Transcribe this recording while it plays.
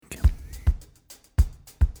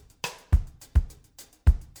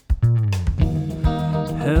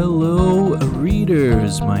Hello,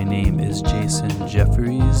 readers. My name is Jason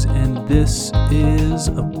Jeffries, and this is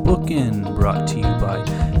a Bookin brought to you by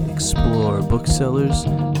Explore Booksellers,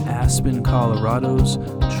 Aspen, Colorado's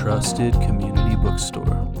trusted community bookstore.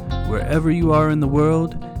 Wherever you are in the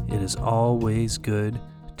world, it is always good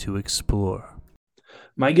to explore.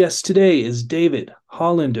 My guest today is David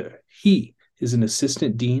Hollander. He is an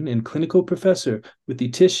assistant dean and clinical professor with the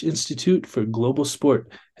Tisch Institute for Global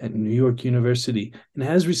Sport at New York University and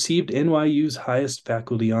has received NYU's highest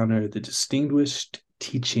faculty honor, the Distinguished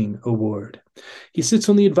Teaching Award. He sits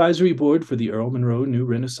on the advisory board for the Earl Monroe New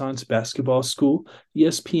Renaissance Basketball School,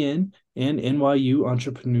 ESPN, and NYU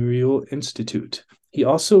Entrepreneurial Institute. He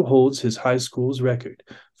also holds his high school's record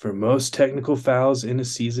for most technical fouls in a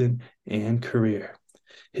season and career.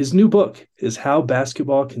 His new book is How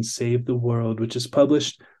Basketball Can Save the World, which is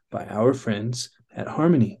published by our friends at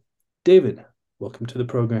Harmony. David, welcome to the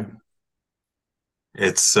program.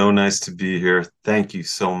 It's so nice to be here. Thank you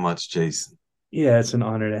so much, Jason. Yeah, it's an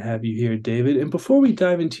honor to have you here, David. And before we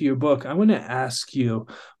dive into your book, I want to ask you,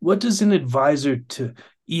 what does an advisor to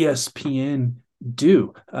ESPN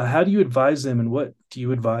do? How do you advise them, and what do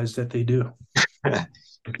you advise that they do?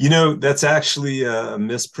 That's actually a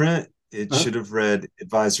misprint. It should have read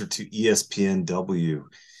advisor to ESPNW.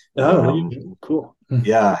 Cool.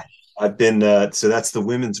 Yeah, I've been, so that's the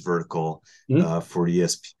women's vertical for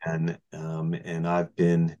ESPN. And I've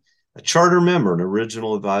been a charter member, an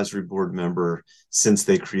original advisory board member since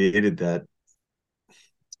they created that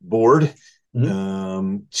board.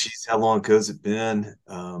 Geez, how long ago has it been?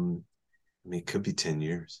 It could be 10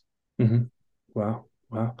 years. Wow.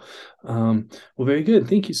 Well, very good.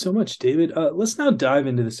 Thank you so much, David. Let's now dive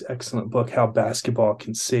into this excellent book, How Basketball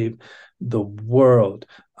Can Save the World.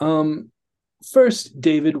 First,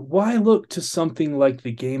 David, why look to something like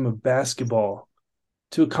the game of basketball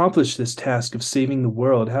to accomplish this task of saving the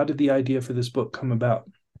world? How did the idea for this book come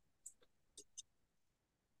about?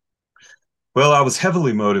 Well, I was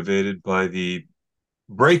heavily motivated by the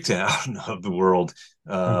breakdown of the world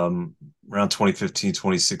around 2015,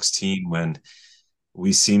 2016, when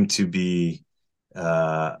we seem to be,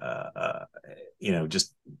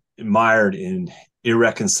 just mired in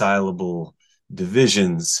irreconcilable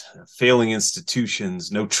divisions, failing institutions,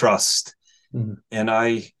 no trust. And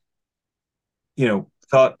I,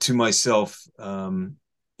 thought to myself,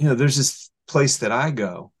 there's this place that I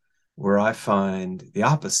go where I find the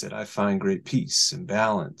opposite. I find great peace and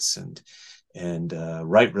balance and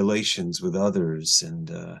right relations with others, and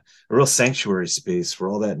a real sanctuary space where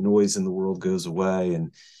all that noise in the world goes away,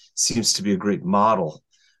 and seems to be a great model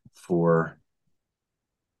for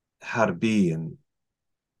how to be and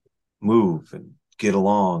move and get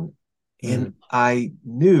along. And I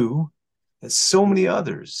knew that so many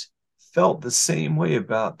others felt the same way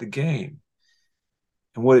about the game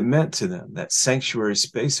and what it meant to them, that sanctuary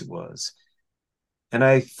space it was. And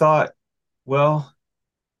I thought, well,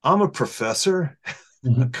 I'm a professor,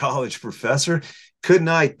 a college professor. Couldn't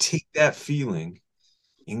I take that feeling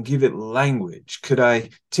and give it language? Could I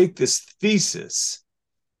take this thesis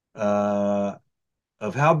of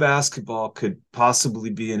how basketball could possibly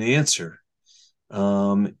be an answer,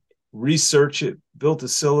 research it, built a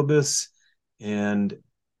syllabus, and,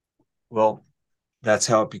 well, that's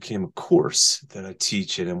how it became a course that I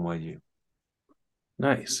teach at NYU.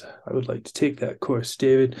 Nice. I would like to take that course,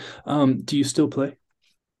 David. Do you still play?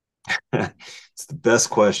 It's the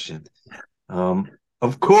best question.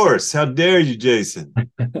 Of course. How dare you, Jason?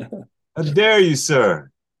 How dare you,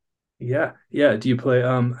 sir? Yeah. Do you play?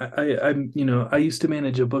 I used to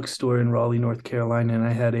manage a bookstore in Raleigh, North Carolina, and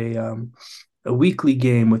I had a weekly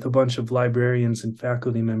game with a bunch of librarians and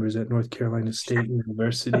faculty members at North Carolina State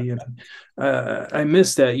University, and I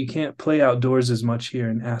miss that. You can't play outdoors as much here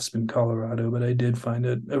in Aspen, Colorado, but I did find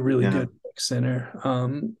a really good book center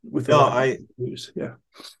with a lot of reviews. Yeah.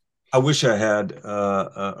 I wish I had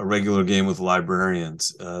a regular game with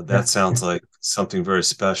librarians. That sounds like something very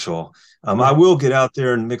special. I will get out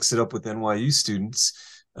there and mix it up with NYU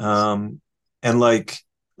students. And like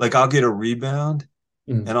I'll get a rebound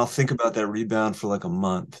and I'll think about that rebound for like a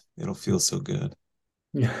month. It'll feel so good.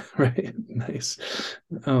 Yeah, right. Nice.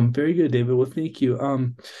 Very good, David. Well, thank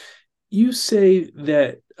you. You say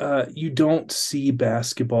that you don't see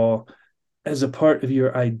basketball as a part of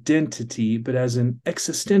your identity, but as an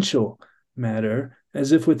existential matter,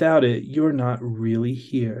 as if without it, you're not really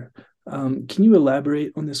here. Can you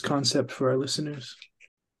elaborate on this concept for our listeners?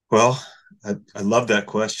 Well, I love that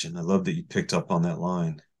question. I love that you picked up on that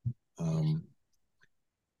line.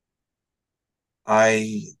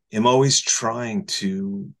 I am always trying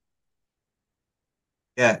to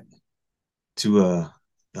get to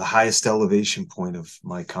the highest elevation point of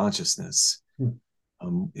my consciousness.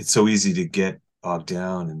 It's so easy to get bogged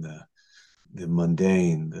down in the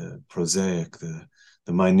mundane, the prosaic, the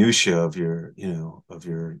minutia of your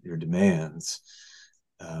demands.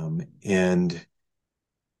 And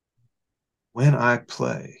when I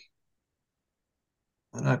play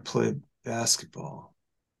basketball,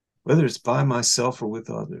 whether it's by myself or with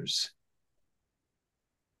others,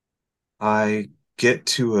 I get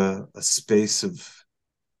to a space of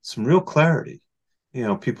some real clarity.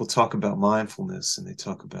 People talk about mindfulness and they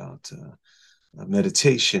talk about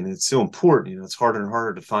meditation. It's so important. It's harder and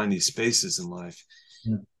harder to find these spaces in life.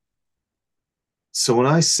 Yeah. So when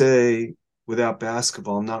I say without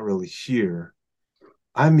basketball, I'm not really here,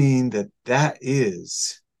 I mean that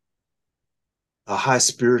is a high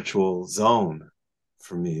spiritual zone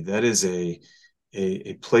for me. That is a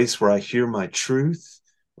place where I hear my truth,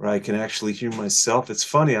 where I can actually hear myself. It's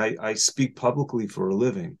funny, I speak publicly for a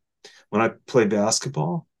living. When I play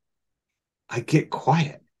basketball, I get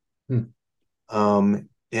quiet.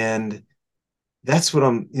 And that's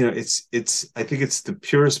what it's I think it's the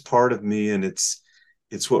purest part of me, and it's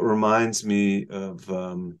what reminds me of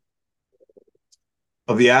the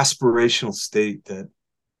aspirational state that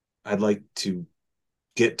I'd like to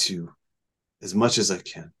get to as much as I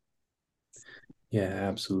can. Yeah,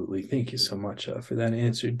 absolutely. Thank you so much for that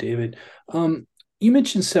answer, David. You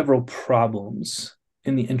mentioned several problems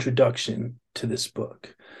in the introduction to this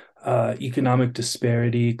book. Economic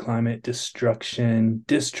disparity, climate destruction,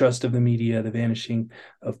 distrust of the media, the vanishing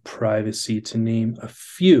of privacy, to name a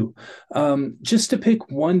few. Just to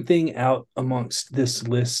pick one thing out amongst this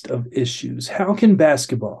list of issues, how can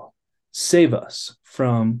basketball save us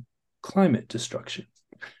from climate destruction?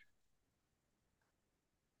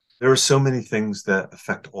 There are so many things that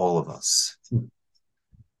affect all of us.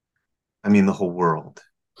 I mean, the whole world,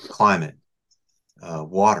 climate,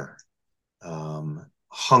 water,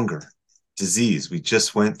 hunger, disease. We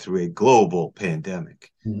just went through a global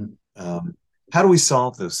pandemic. How do we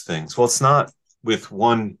solve those things? Well, it's not with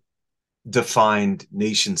one defined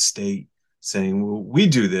nation state saying, well, we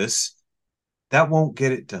do this. That won't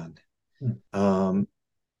get it done.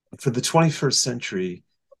 For the 21st century,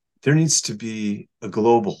 there needs to be a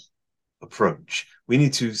global approach. We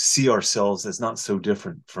need to see ourselves as not so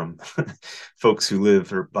different from folks who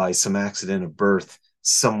live or by some accident of birth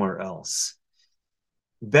somewhere else.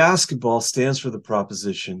 Basketball stands for the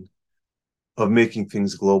proposition of making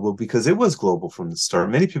things global because it was global from the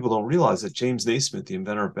start. Many people don't realize that James Naismith, the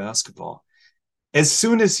inventor of basketball, as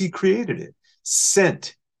soon as he created it,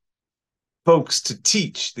 sent folks to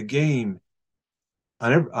teach the game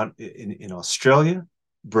in Australia,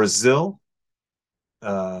 Brazil,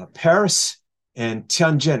 Paris, and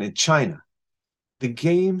Tianjin in China. The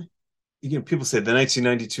game, people say the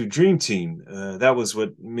 1992 Dream Team, that was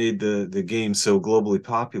what made the game so globally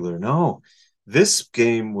popular. No, this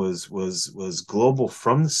game was global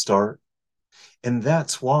from the start, and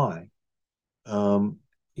that's why,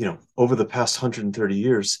 over the past 130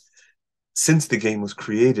 years, since the game was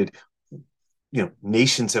created,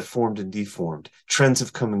 nations have formed and deformed, trends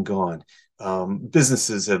have come and gone.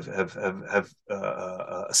 Businesses have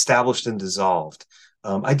established and dissolved.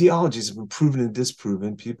 Ideologies have been proven and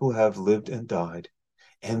disproven. People have lived and died.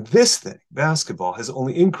 And this thing, basketball, has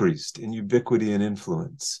only increased in ubiquity and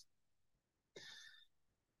influence.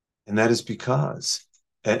 And that is because,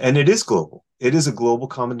 and it is global. It is a global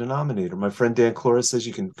common denominator. My friend Dan Flores says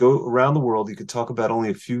you can go around the world, you can talk about only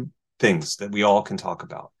a few things that we all can talk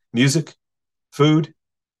about: music, food,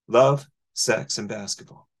 love, sex, and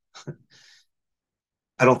basketball.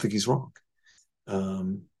 I don't think he's wrong.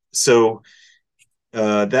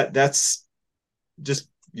 That's just,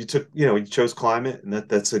 you chose climate, and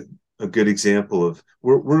that's a good example of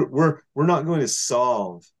we're not going to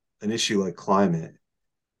solve an issue like climate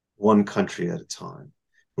one country at a time.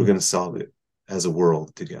 We're going to solve it as a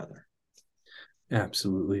world together.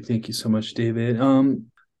 Absolutely. Thank you so much, David.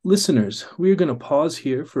 Listeners, we are going to pause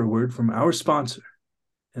here for a word from our sponsor,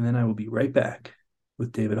 and then I will be right back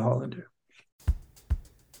with David Hollander.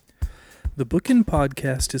 The Bookin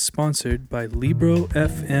podcast is sponsored by Libro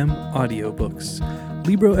FM audiobooks.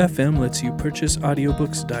 Libro FM lets you purchase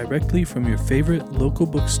audiobooks directly from your favorite local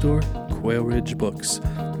bookstore, Quail Ridge Books.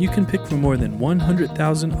 You can pick from more than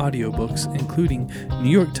 100,000 audiobooks, including New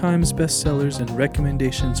York Times bestsellers and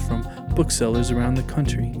recommendations from booksellers around the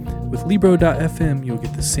country. With Libro.fm, you'll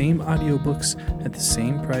get the same audiobooks at the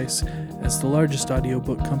same price as the largest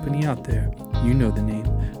audiobook company out there. You know the name,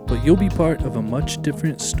 but you'll be part of a much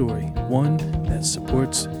different story, one that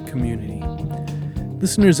supports community.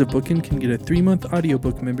 Listeners of Bookin can get a 3-month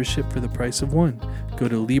audiobook membership for the price of one. Go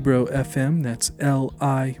to Libro FM, that's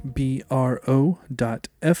Libro.fm,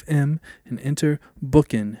 and enter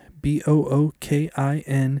Bookin,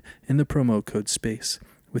 Bookin, in the promo code space.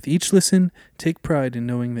 With each listen, take pride in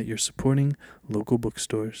knowing that you're supporting local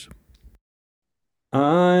bookstores.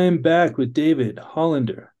 I'm back with David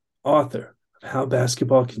Hollander, author of How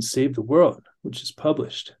Basketball Can Save the World, which is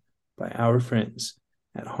published by our friends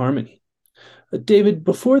at Harmony. David,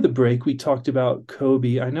 before the break, we talked about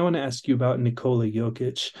Kobe. I now want to ask you about Nikola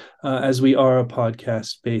Jokic, as we are a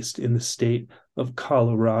podcast based in the state of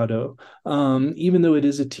Colorado. Even though it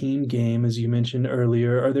is a team game, as you mentioned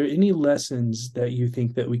earlier, are there any lessons that you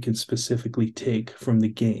think that we can specifically take from the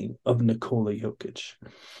game of Nikola Jokic?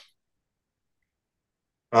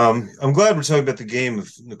 I'm glad we're talking about the game of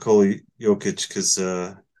Nikola Jokic because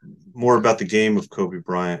more about the game of Kobe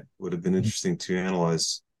Bryant would have been interesting to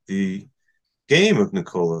analyze. The game of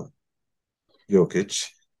Nikola Jokic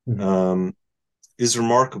is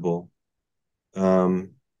remarkable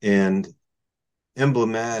and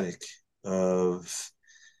emblematic of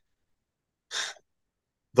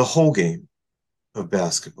the whole game of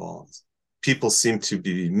basketball. People seem to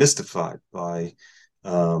be mystified by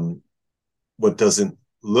what doesn't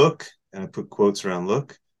look, and I put quotes around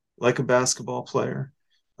look, like a basketball player.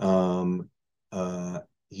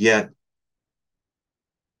 Yet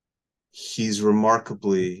he's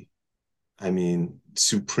remarkably,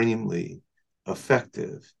 supremely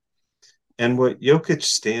effective. And what Jokic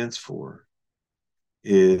stands for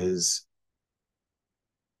is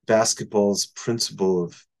basketball's principle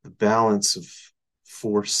of the balance of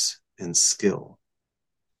force and skill.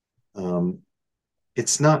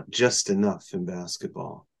 It's not just enough in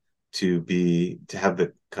basketball to have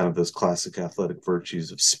the kind of those classic athletic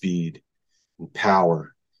virtues of speed and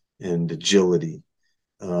power and agility.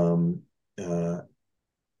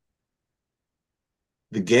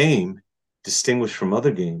 The game, distinguished from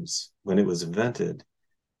other games when it was invented,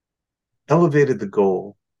 elevated the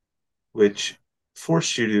goal, which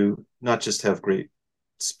forced you to not just have great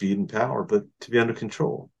speed and power, but to be under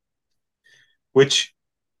control, which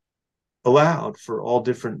allowed for all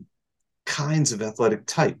different kinds of athletic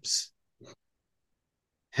types.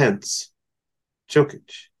 Hence,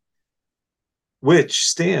 Jokic, which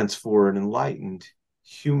stands for an enlightened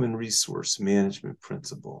human resource management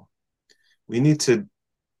principle. We need to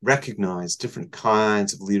recognize different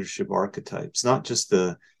kinds of leadership archetypes, not just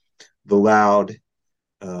the loud,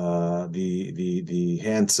 the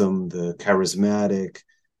handsome, the charismatic,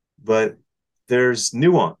 but there's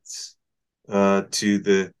nuance to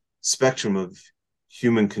the spectrum of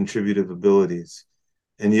human contributive abilities.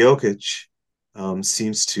 And Jokic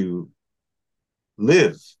seems to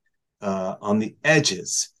live on the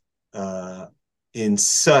edges in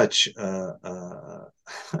such a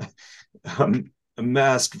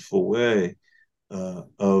masterful way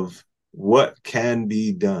of what can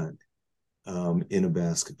be done in a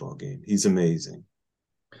basketball game. He's amazing.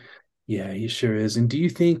 Yeah, he sure is. And do you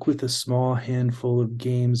think with a small handful of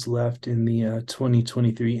games left in the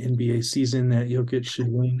 2023 NBA season that Jokic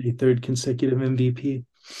should win a third consecutive MVP?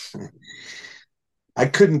 I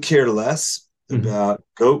couldn't care less about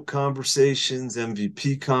GOAT conversations,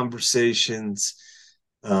 MVP conversations.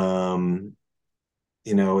 Bill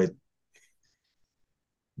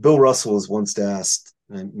Russell was once asked,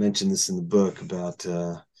 and I mentioned this in the book, about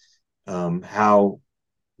how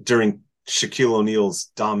during Shaquille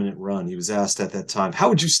O'Neal's dominant run, he was asked at that time, how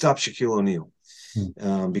would you stop Shaquille O'Neal?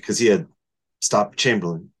 Because he had stopped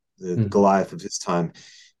Chamberlain, the Goliath of his time.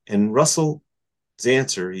 And Russell's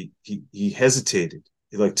answer, he hesitated.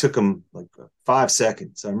 It took him 5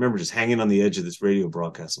 seconds. I remember just hanging on the edge of this radio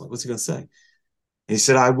broadcast. I'm like, what's he going to say? And he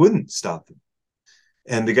said, I wouldn't stop him.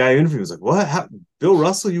 And the guy who interviewed was like, what? Bill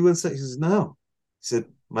Russell, you wouldn't say? He says, no. He said,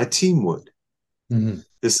 my team would.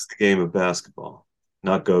 This is the game of basketball,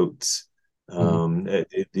 not GOATs.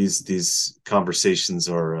 These conversations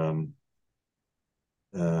are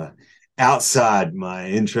outside my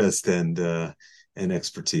interest and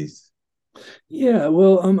expertise. Yeah,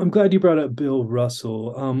 well, I'm glad you brought up Bill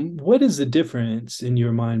Russell. What is the difference in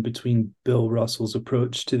your mind between Bill Russell's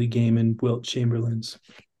approach to the game and Wilt Chamberlain's?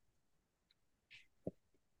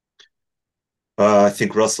 I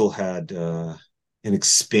think Russell had an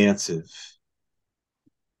expansive,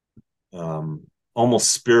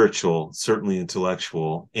 almost spiritual, certainly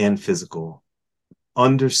intellectual and physical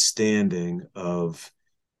understanding of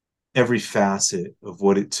every facet of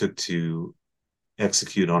what it took to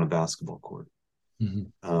execute on a basketball court.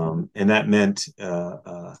 And that meant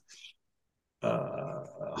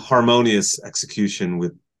harmonious execution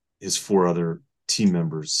with his 4 other team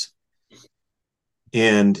members.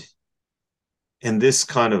 and this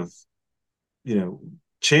kind of,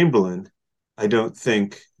 Chamberlain, I don't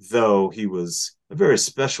think, though he was a very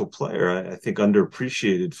special player, I think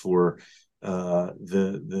underappreciated for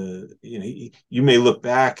you may look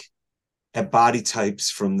back at body types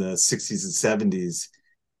from the 60s and 70s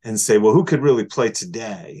and say, well, who could really play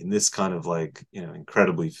today in this kind of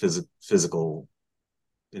incredibly physical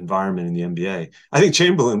environment in the NBA? I think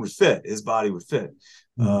Chamberlain would fit. His body would fit.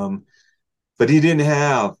 But he didn't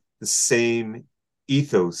have the same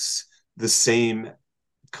ethos, the same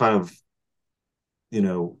kind of,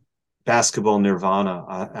 basketball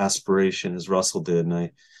nirvana aspiration as Russell did. And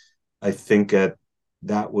I think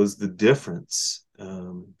that was the difference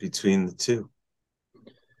between the two.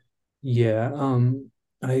 Yeah,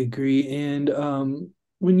 I agree. And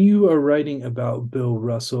when you are writing about Bill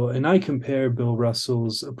Russell, and I compare Bill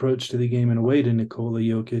Russell's approach to the game in a way to Nikola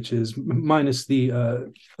Jokic's, minus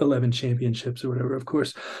the 11 championships or whatever, of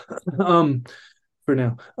course, for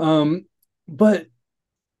now. But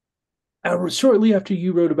shortly after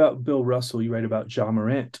you wrote about Bill Russell, you write about Ja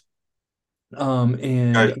Morant.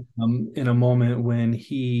 In a moment when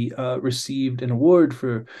he received an award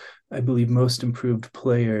for, I believe, most improved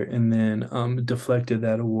player, and then deflected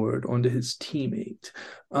that award onto his teammate.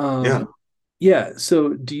 Yeah. Yeah.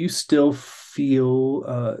 So, do you still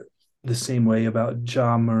feel the same way about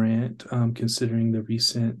Ja Morant, considering the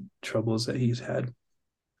recent troubles that he's had?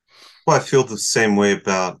 Well, I feel the same way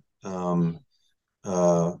about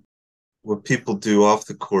uh, what people do off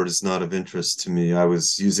the court is not of interest to me. I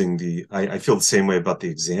feel the same way about the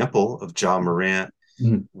example of Ja Morant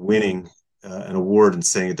winning an award and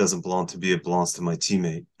saying it doesn't belong to me, it belongs to my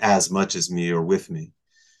teammate as much as me or with me.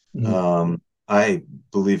 I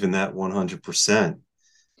believe in that 100%.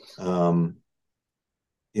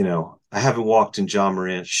 I haven't walked in Ja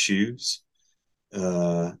Morant's shoes,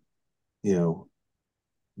 uh, you know,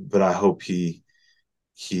 but I hope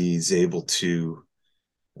he's able to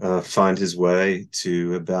find his way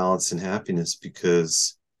to a balance and happiness,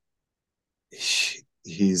 because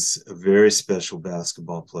he's a very special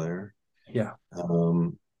basketball player. Yeah.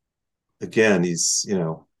 Again,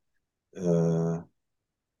 uh,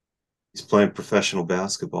 he's playing professional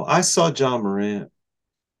basketball. I saw Ja Morant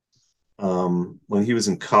when he was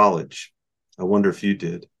in college. I wonder if you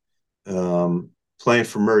did. Playing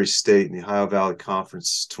for Murray State in the Ohio Valley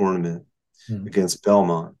Conference tournament against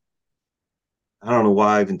Belmont. I don't know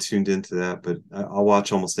why I even tuned into that, but I'll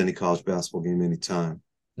watch almost any college basketball game anytime.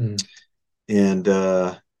 And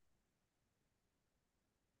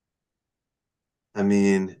I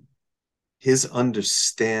mean, his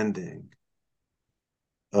understanding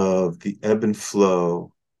of the ebb and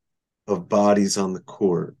flow of bodies on the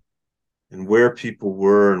court, and where people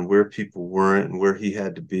were and where people weren't, and where he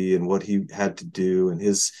had to be and what he had to do, and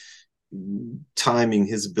his timing,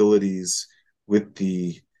 his abilities with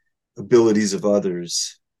the abilities of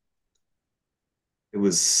others. It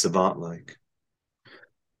was savant like.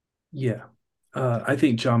 Yeah. I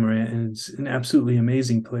think Ja Morant is an absolutely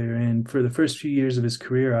amazing player. And for the first few years of his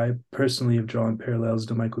career, I personally have drawn parallels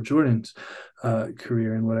to Michael Jordan's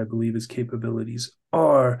career and what I believe his capabilities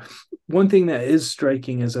are. One thing that is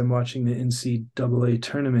striking as I'm watching the NCAA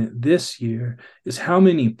tournament this year is how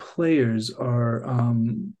many players are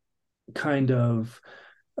kind of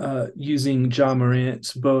using Ja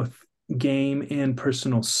Morant's both game and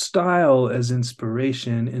personal style as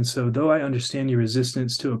inspiration. And so, though I understand your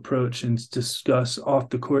resistance to approach and discuss off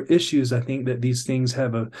the court issues, I think that these things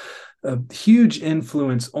have a huge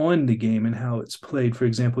influence on the game and how it's played. For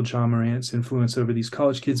example, Ja Morant's influence over these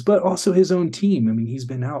college kids, but also his own team. I mean, he's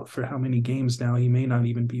been out for how many games now? He may not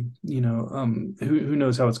even be, who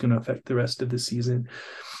knows how it's going to affect the rest of the season,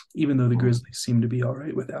 even though the Grizzlies seem to be all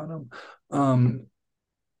right without him.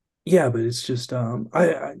 Yeah, but it's just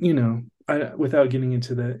I without getting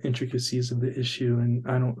into the intricacies of the issue,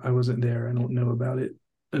 and I wasn't there, I don't know about it.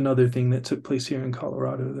 Another thing that took place here in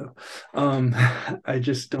Colorado, though, I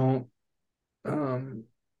just don't, um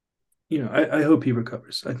I hope he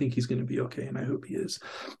recovers. I think he's going to be okay, and I hope he is.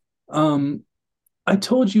 I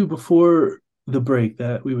told you before the break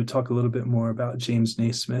that we would talk a little bit more about James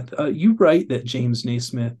Naismith. You write that James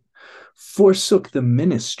Naismith forsook the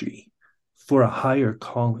ministry for a higher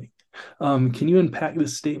calling. Can you unpack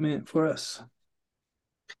this statement for us?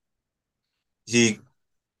 He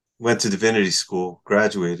went to divinity school,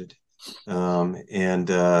 graduated, and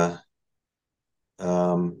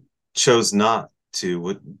chose not to.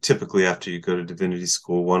 What typically after you go to divinity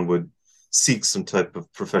school, one would seek some type of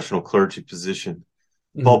professional clergy position,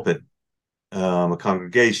 pulpit, a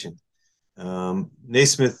congregation.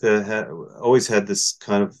 Naismith always had this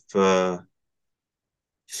kind of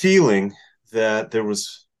feeling that there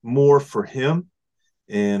was more for him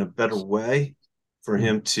and a better way for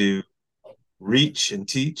him to reach and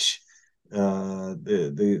teach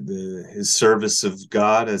his service of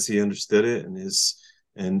God as he understood it,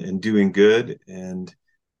 and doing good, and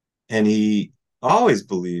he always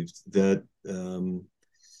believed that the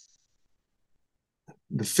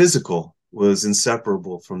physical was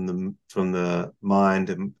inseparable from the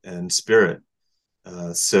mind and spirit.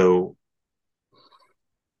 So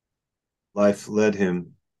life led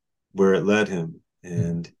him where it led him,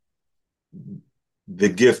 and the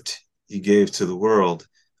gift he gave to the world,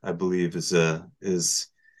 I believe, is a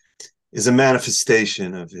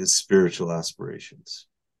manifestation of his spiritual aspirations.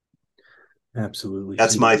 Absolutely.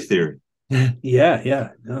 That's my theory.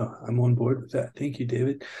 Yeah. No, I'm on board with that. Thank you,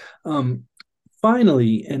 David.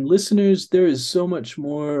 Finally, and listeners, there is so much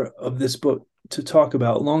more of this book to talk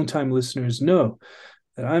about. Longtime listeners know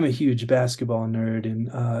that I'm a huge basketball nerd, and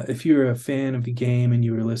if you're a fan of the game and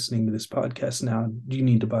you are listening to this podcast now, you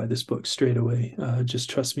need to buy this book straight away. Just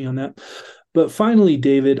trust me on that. But finally,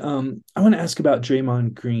 David, I want to ask about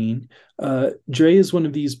Draymond Green. Dre is one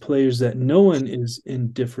of these players that no one is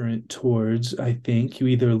indifferent towards, I think. You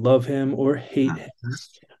either love him or hate him.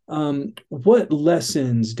 What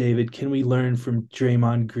lessons, David, can we learn from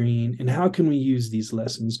Draymond Green, and how can we use these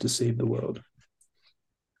lessons to save the world?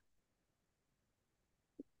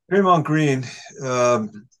 Draymond Green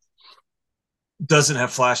doesn't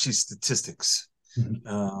have flashy statistics.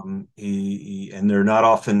 And they're not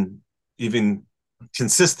often even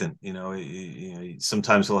consistent.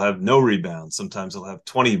 Sometimes he'll have no rebounds. Sometimes he'll have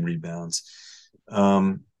 20 rebounds.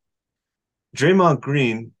 Draymond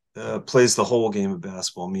Green plays the whole game of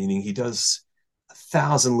basketball, meaning he does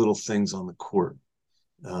 1,000 little things on the court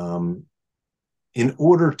in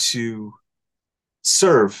order to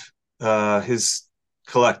serve his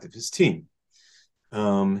collective, his team.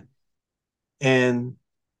 And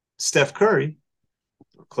Steph Curry,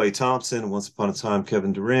 Klay Thompson, once upon a time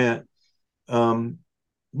Kevin Durant,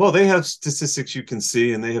 well, they have statistics you can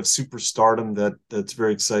see, and they have superstardom that's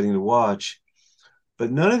very exciting to watch.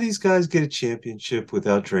 But none of these guys get a championship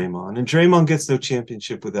without Draymond, and Draymond gets no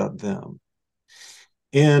championship without them.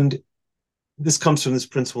 And this comes from this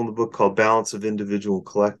principle in the book called Balance of Individual and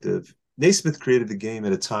Collective. Naismith created the game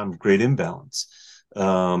at a time of great imbalance.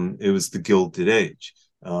 It was the Gilded Age,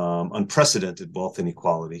 unprecedented wealth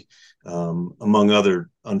inequality, among other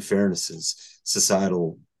unfairnesses,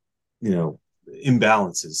 societal,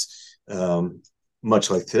 imbalances, much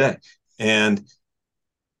like today. And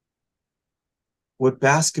what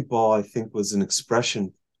basketball, I think, was an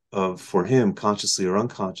expression of for him, consciously or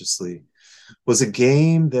unconsciously, was a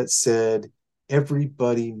game that said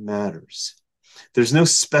everybody matters. There's no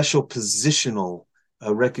special positional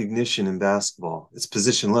recognition in basketball. It's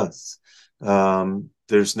positionless.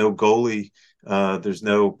 There's no goalie. There's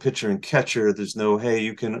no pitcher and catcher. There's no, hey,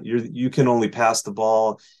 you can only pass the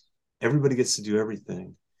ball. Everybody gets to do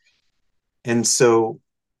everything. And so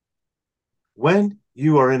when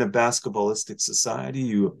you are in a basketballistic society,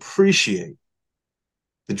 you appreciate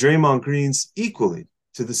the Draymond Greens equally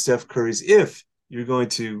to the Steph Currys if you're going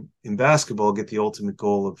to, in basketball, get the ultimate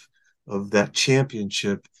goal of that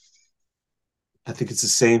championship. I think it's the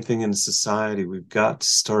same thing in society. We've got to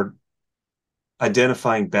start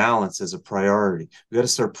identifying balance as a priority. We've got to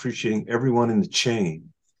start appreciating everyone in the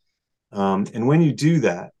chain. And when you do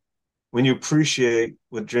that, when you appreciate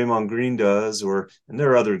what Draymond Green does, and there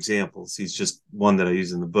are other examples, he's just one that I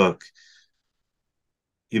use in the book,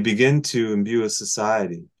 you begin to imbue a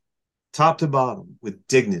society, top to bottom, with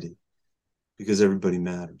dignity, because everybody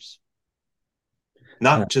matters.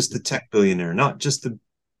 Not just the tech billionaire, not just the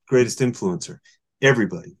greatest influencer,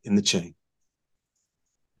 everybody in the chain.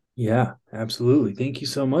 Yeah, absolutely. Thank you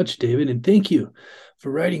so much, David. And thank you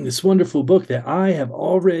for writing this wonderful book that I have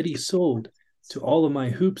already sold to all of my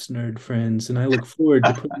hoops nerd friends. And I look forward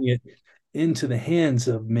to putting it into the hands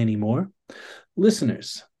of many more.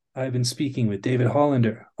 Listeners, I've been speaking with David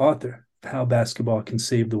Hollander, author of How Basketball Can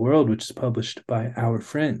Save the World, which is published by our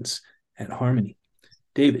friends at Harmony.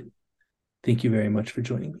 David, thank you very much for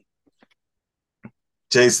joining me.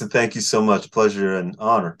 Jason, thank you so much. Pleasure and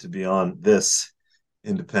honor to be on this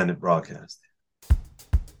independent broadcast.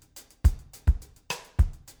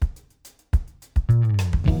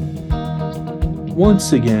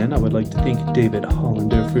 Once again, I would like to thank David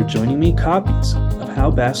Hollander for joining me. Copies of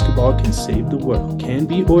How Basketball Can Save the World can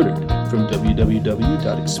be ordered from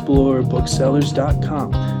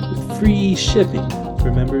www.explorebooksellers.com with free shipping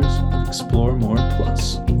for members of Explore More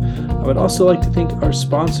Plus. I would also like to thank our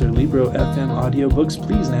sponsor, Libro FM Audiobooks.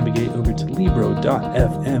 Please navigate over to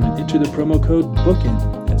Libro.fm and enter the promo code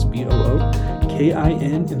BOOKIN, that's BOOKIN,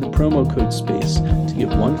 KIN in the promo code space to get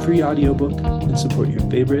one free audiobook and support your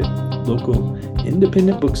favorite local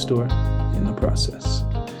independent bookstore in the process.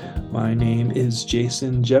 My name is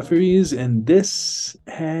Jason Jefferies, and this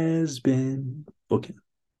has been Bookin.